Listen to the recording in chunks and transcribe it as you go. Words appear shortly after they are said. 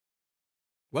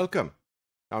Welcome.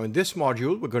 Now in this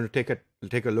module, we're going to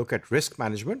take a look at risk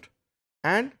management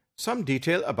and some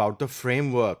detail about the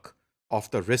framework of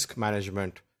the risk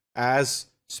management as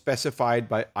specified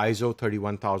by ISO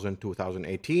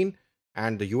 31000-2018,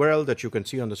 and the URL that you can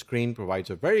see on the screen provides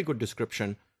a very good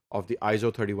description of the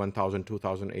ISO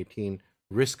 31000-2018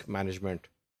 risk management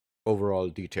overall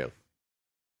detail.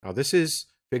 Now this is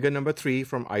figure number 3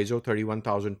 from ISO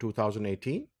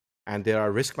 31000-2018, and there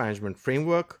are risk management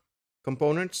framework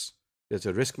components. There's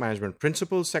a risk management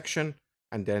principles section,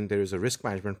 and then there is a risk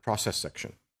management process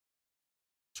section.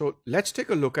 So let's take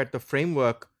a look at the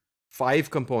framework 5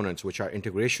 components, which are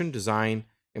integration, design,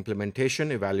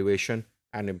 implementation, evaluation,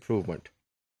 and improvement.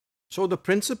 So the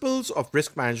principles of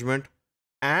risk management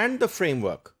and the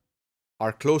framework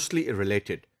are closely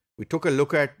related. We took a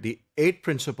look at the 8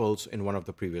 principles in one of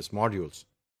the previous modules.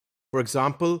 For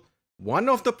example, one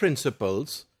of the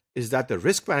principles is that the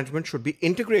risk management should be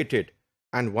integrated,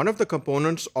 and one of the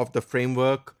components of the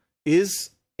framework is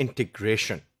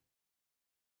integration.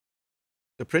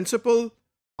 The principle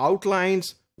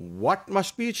outlines what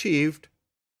must be achieved,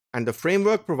 and the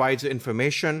framework provides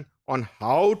information on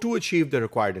how to achieve the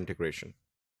required integration.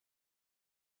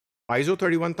 ISO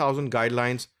 31000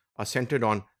 guidelines are centered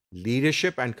on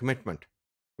leadership and commitment,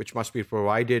 which must be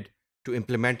provided to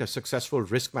implement a successful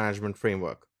risk management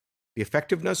framework. The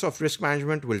effectiveness of risk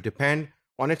management will depend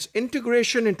on its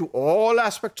integration into all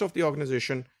aspects of the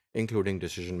organization, including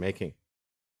decision making.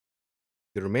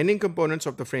 The remaining components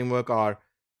of the framework are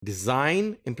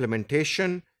design,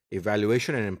 implementation,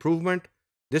 evaluation, and improvement.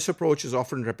 This approach is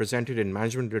often represented in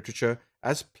management literature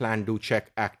as plan, do,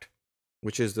 check, act,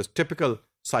 which is the typical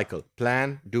cycle: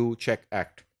 plan, do, check,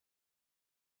 act.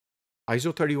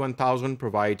 ISO 31000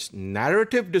 provides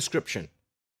narrative description.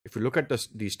 If you look at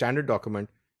the standard document,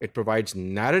 it provides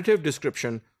narrative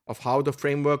description of how the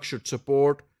framework should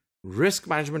support risk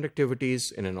management activities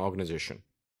in an organization.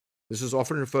 This is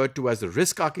often referred to as the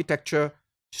risk architecture,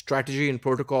 strategy, and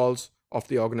protocols of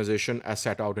the organization as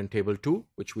set out in Table 2,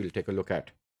 which we'll take a look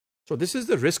at. So this is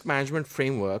the risk management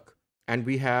framework, and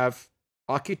we have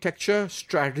architecture,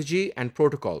 strategy, and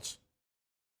protocols.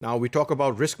 Now we talk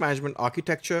about risk management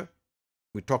architecture,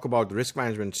 we talk about the risk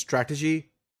management strategy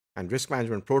and risk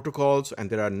management protocols, and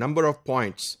there are a number of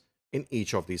points in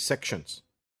each of these sections.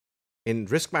 In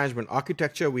risk management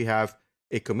architecture, we have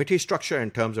a committee structure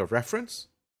in terms of reference,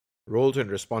 roles and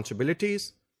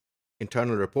responsibilities,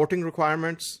 internal reporting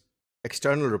requirements,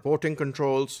 external reporting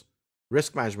controls,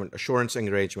 risk management assurance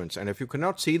arrangements. And if you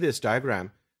cannot see this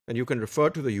diagram, then you can refer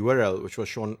to the URL which was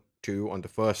shown to you on the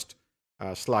first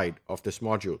slide of this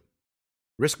module.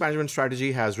 Risk management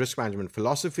strategy has risk management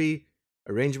philosophy,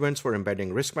 arrangements for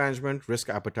embedding risk management, risk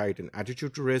appetite and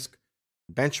attitude to risk,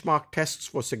 benchmark tests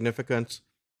for significance,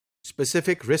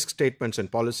 specific risk statements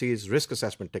and policies, risk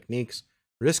assessment techniques,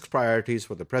 risk priorities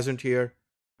for the present year,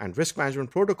 and risk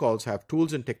management protocols have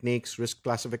tools and techniques, risk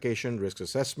classification, risk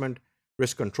assessment,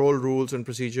 risk control rules and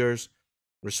procedures,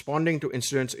 responding to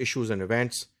incidents, issues, and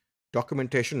events,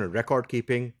 documentation and record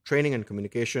keeping, training and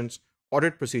communications,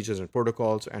 audit procedures and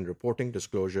protocols, and reporting,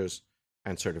 disclosures,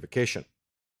 and certification.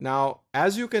 Now,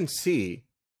 as you can see,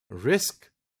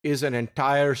 risk is an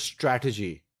entire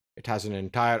strategy. It has an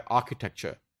entire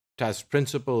architecture. It has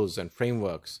principles and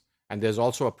frameworks, and there's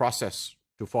also a process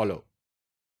to follow.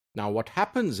 Now, what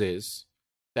happens is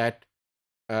that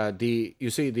the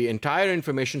entire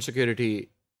information security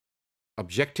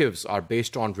objectives are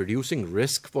based on reducing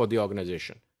risk for the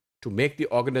organization to make the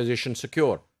organization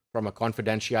secure from a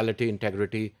confidentiality,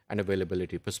 integrity, and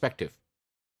availability perspective.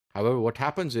 However, what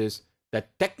happens is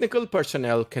that technical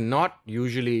personnel cannot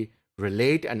usually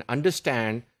relate and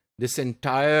understand this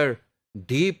entire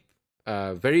deep,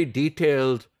 very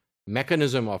detailed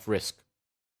mechanism of risk.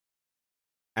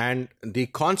 And the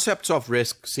concepts of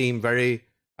risk seem very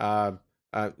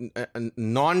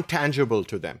non-tangible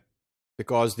to them,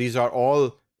 because these are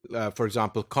all, for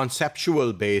example,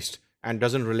 conceptual based and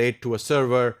doesn't relate to a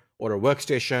server or a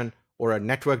workstation or a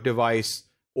network device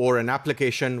or an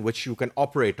application which you can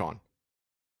operate on.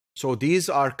 So these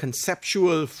are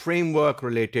conceptual framework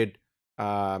related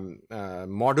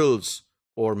models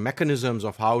or mechanisms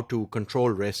of how to control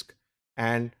risk.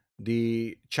 And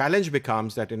the challenge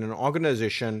becomes that in an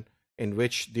organization in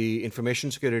which the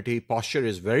information security posture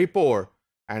is very poor,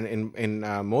 and in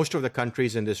most of the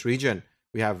countries in this region,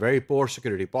 we have very poor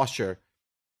security posture,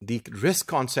 the risk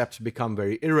concepts become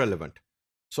very irrelevant.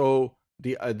 So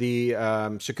the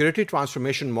security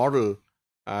transformation model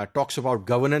talks about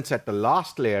governance at the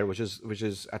last layer, which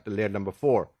is at the layer number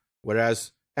 4,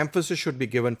 whereas emphasis should be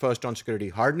given first on security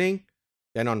hardening,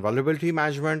 then on vulnerability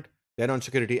management, then on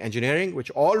security engineering, which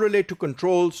all relate to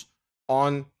controls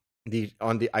on the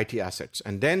IT assets,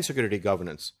 and then security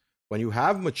governance. When you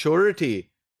have maturity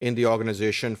in the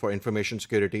organization for information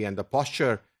security and the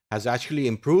posture has actually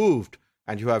improved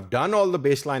and you have done all the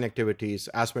baseline activities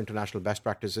as per international best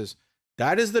practices,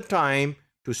 that is the time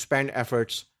to spend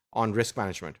efforts on risk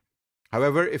management.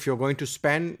 However, if you're going to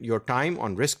spend your time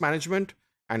on risk management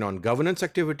and on governance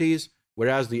activities,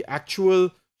 whereas the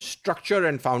actual structure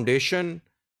and foundation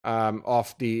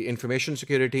of the information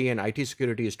security and IT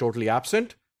security is totally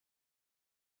absent,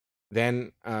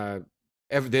 then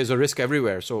there's a risk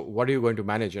everywhere. So what are you going to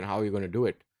manage and how are you going to do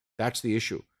it? That's the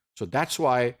issue. So that's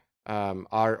why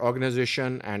our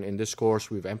organization and in this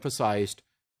course, we've emphasized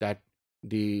that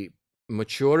the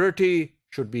maturity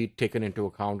should be taken into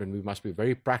account, and we must be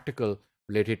very practical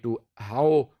related to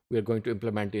how we are going to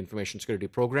implement the information security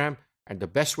program. And the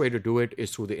best way to do it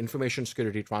is through the information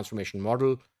security transformation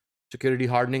model, security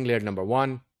hardening, layer number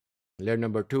 1, layer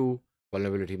number 2,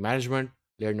 vulnerability management,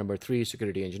 layer number 3,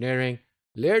 security engineering,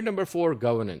 layer number 4,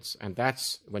 governance. And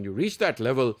that's when you reach that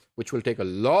level, which will take a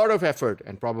lot of effort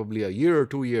and probably a year or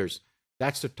 2 years,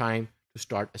 that's the time to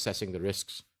start assessing the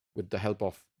risks with the help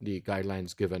of the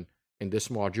guidelines given in this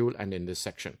module and in this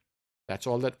section. That's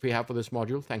all that we have for this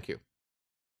module. Thank you.